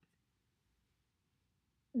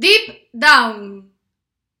Deep Down,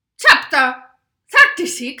 Chapter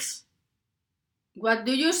 36. What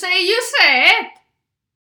do you say you said?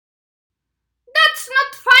 That's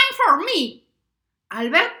not fine for me,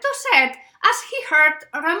 Alberto said as he heard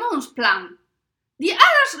Ramon's plan. The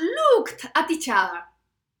others looked at each other.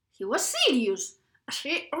 He was serious, as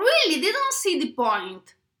he really didn't see the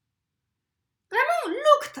point. Ramon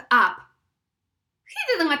looked up.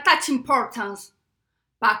 He didn't attach importance.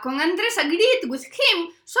 Paco and Andres agreed with him,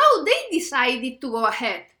 so they decided to go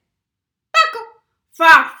ahead. Paco,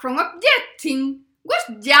 far from objecting,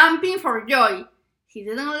 was jumping for joy. He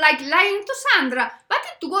didn't like lying to Sandra, but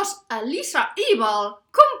it was a lesser evil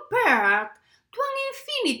compared to an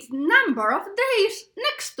infinite number of days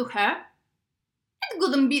next to her. It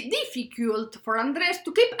wouldn't be difficult for Andres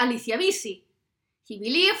to keep Alicia busy. He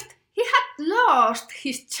believed he had lost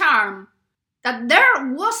his charm, that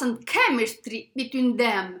there wasn't chemistry between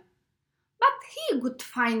them. But he would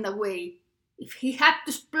find a way. If he had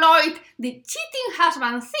to exploit the cheating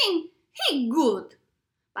husband thing, he would.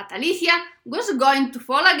 But Alicia was going to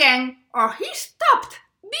fall again, or he stopped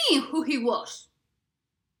being who he was.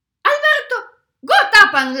 Alberto got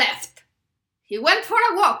up and left. He went for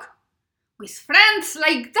a walk. With friends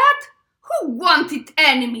like that, who wanted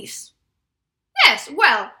enemies? Yes,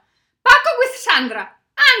 well, Paco with Sandra,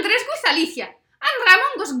 Andres with Alicia, and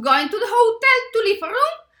Ramon was going to the hotel to leave a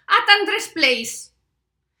room at Andres' place.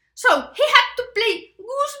 So he had to play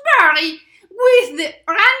gooseberry with the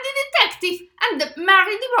randy detective and the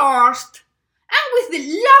merry divorced, and with the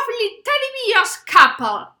lovely Teddy Bears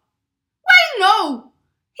couple. Well, no,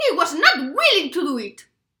 he was not willing to do it.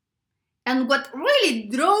 And what really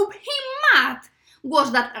drove him mad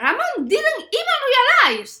was that Ramon didn't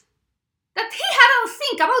even realize that he hadn't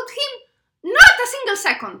think about him not a single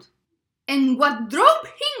second. And what drove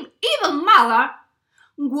him even madder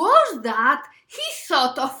was that he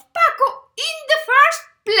thought of Paco in the first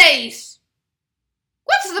place.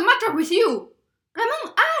 What's the matter with you?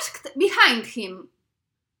 Ramon asked behind him.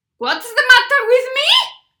 What's the matter with me?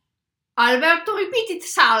 Alberto repeated,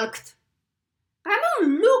 sulked.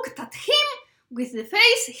 Ramon looked at him with the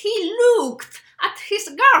face he looked at his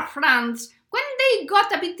girlfriends when they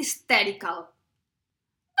got a bit hysterical.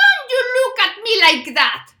 Don't you look at me like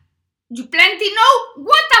that! You plenty know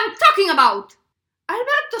what I'm talking about!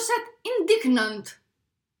 Alberto said, indignant.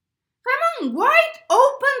 Ramon wide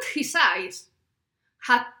opened his eyes.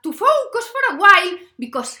 Had to focus for a while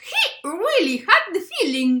because he really had the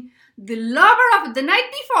feeling the lover of the night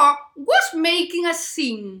before was making a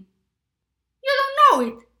scene. You don't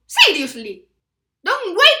know it. Seriously.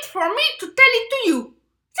 Don't wait for me to tell it to you.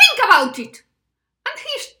 Think about it. And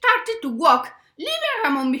he started to walk, leaving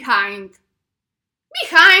Ramon behind.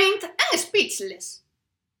 Behind and speechless.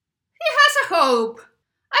 He has a hope.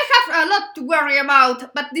 I have a lot to worry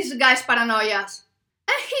about, but this guy's paranoias.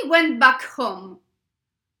 And he went back home.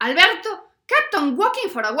 Alberto kept on walking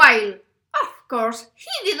for a while. Of course,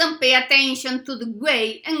 he didn't pay attention to the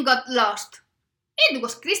way and got lost. It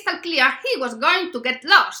was crystal clear he was going to get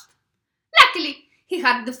lost. Luckily, he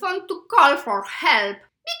had the phone to call for help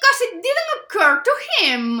because it didn't occur to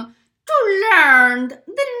him to learn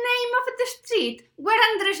the name of the street where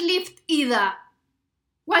Andres lived either.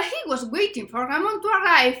 While he was waiting for Ramon to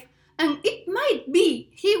arrive, and it might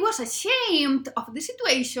be he was ashamed of the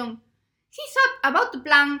situation, he thought about the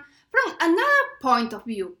plan from another point of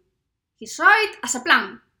view. He saw it as a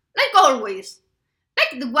plan, like always,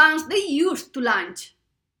 like the ones they used to lunch.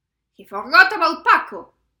 He forgot about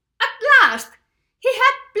Paco. At last, he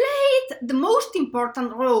had played the most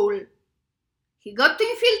important role. He got to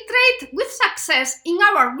infiltrate with success in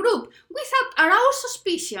our group without aroused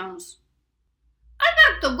suspicions.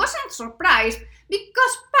 Alberto wasn't surprised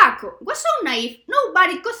because Paco was so naive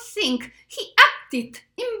nobody could think he acted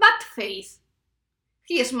in bad faith.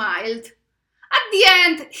 He smiled. At the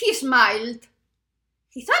end, he smiled.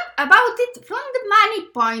 He thought about it from the money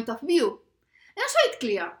point of view and saw it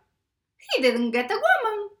clear. He didn't get a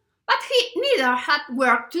woman, but he neither had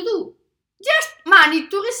work to do, just money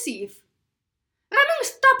to receive. Ramon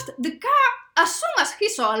stopped the car as soon as he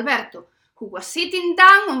saw Alberto, who was sitting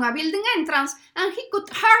down on a building entrance and he could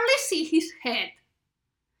hardly see his head.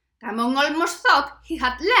 Ramon almost thought he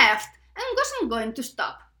had left and wasn't going to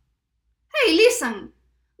stop. Hey, listen,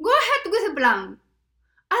 go ahead with the plan,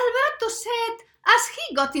 Alberto said as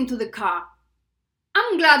he got into the car.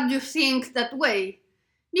 I'm glad you think that way,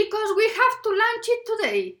 because we have to lunch it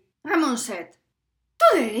today, Ramon said.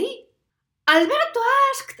 Today? Alberto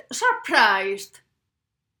asked, surprised.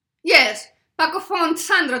 Yes, Paco phoned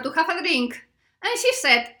Sandra to have a drink, and she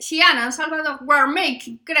said she and Salvador were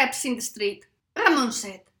making crepes in the street, Ramon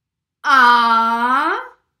said. Ah?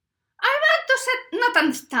 said, not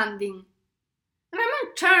understanding.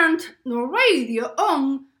 Ramon turned the radio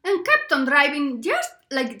on and kept on driving just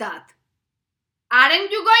like that.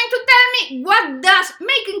 Aren't you going to tell me what does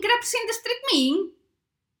making crepes in the street mean?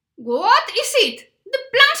 What is it? The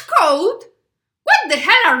plan's code? What the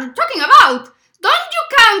hell are you talking about? Don't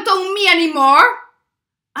you count on me anymore?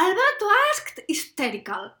 Alberto asked,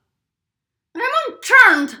 hysterical. Ramon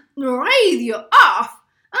turned the radio off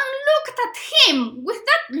and looked at him with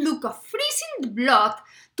that look of freezing blood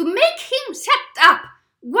to make him shut up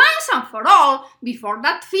once and for all before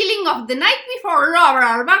that feeling of the night before lover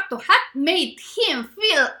Alberto had made him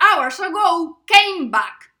feel hours ago came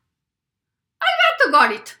back. Alberto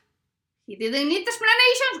got it. He didn't need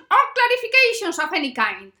explanations or clarifications of any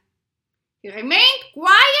kind. He remained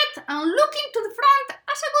quiet and looking to the front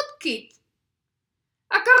as a good kid.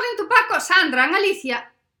 According to Paco, Sandra and Alicia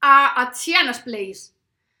are at Sienna's place.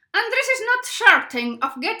 Andres is not certain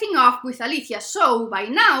of getting off with Alicia, so by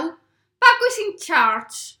now, Paco is in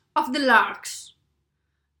charge of the Larks.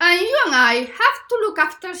 And you and I have to look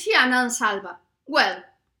after Sienna and Salva. Well,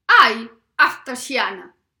 I after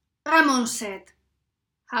Sienna, Ramon said.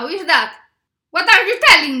 How is that? What are you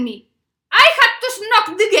telling me? I had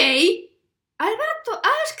to snog the gay? Alberto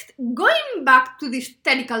asked, going back to the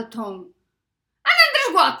hysterical tone. And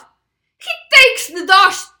Andres what? He takes the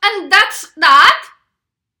dose and that's that?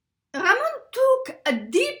 Ramon took a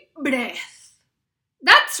deep breath.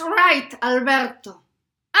 That's right, Alberto.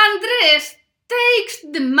 Andres takes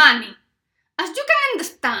the money. As you can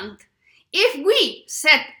understand, if we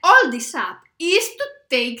set all this up is to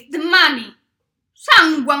take the money.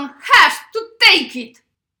 Someone has to take it,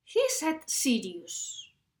 he said serious.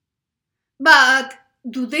 But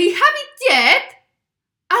do they have it yet?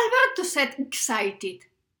 Alberto said excited.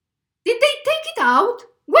 Did they take it out?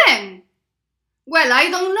 When? Well, I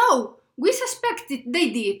don't know. We suspected they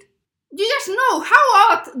did. You just know how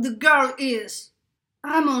hot the girl is,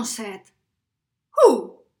 Ramon said.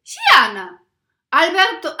 Who? Sienna?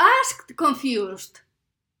 Alberto asked, confused.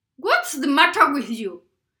 What's the matter with you?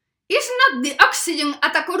 Is not the oxygen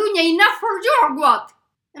at A Coruña enough for you or what?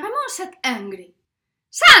 Ramon said, angry.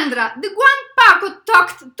 Sandra, the one Paco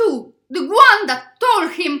talked to, the one that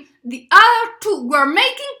told him the other two were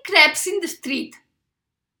making crepes in the street.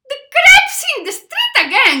 The crepes in the street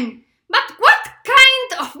again! But what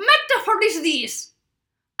kind of metaphor is this?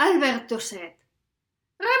 Alberto said.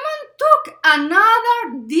 Ramon took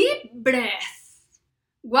another deep breath.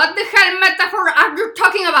 What the hell metaphor are you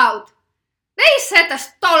talking about? They set a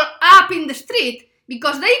stall up in the street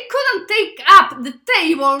because they couldn't take up the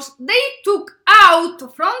tables they took out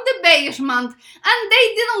from the basement and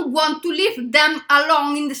they didn't want to leave them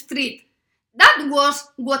alone in the street. That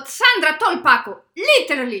was what Sandra told Paco,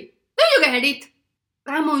 literally. Do you get it?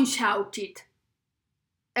 Ramon shouted.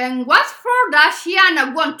 And what for does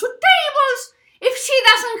Sienna want 2 tables if she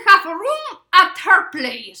doesn't have a room at her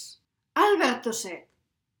place? Alberto said.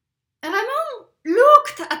 Ramon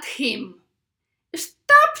looked at him,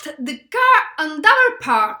 stopped the car and double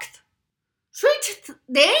parked, switched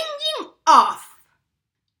the engine off,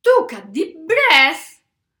 took a deep breath,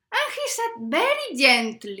 and he said very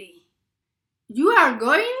gently, You are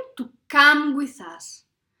going to come with us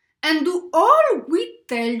and do all we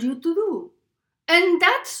tell you to do. And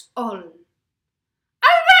that's all.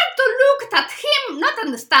 Alberto looked at him, not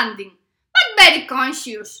understanding, but very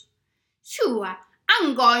conscious. Sure,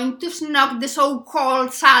 I'm going to snog the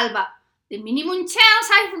so-called Salva. The minimum chance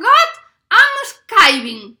I've got, I'm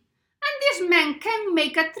skiving. And this man can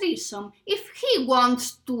make a threesome if he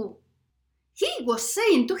wants to. He was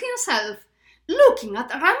saying to himself, looking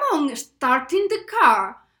at Ramon starting the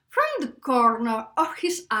car from the corner of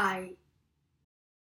his eye.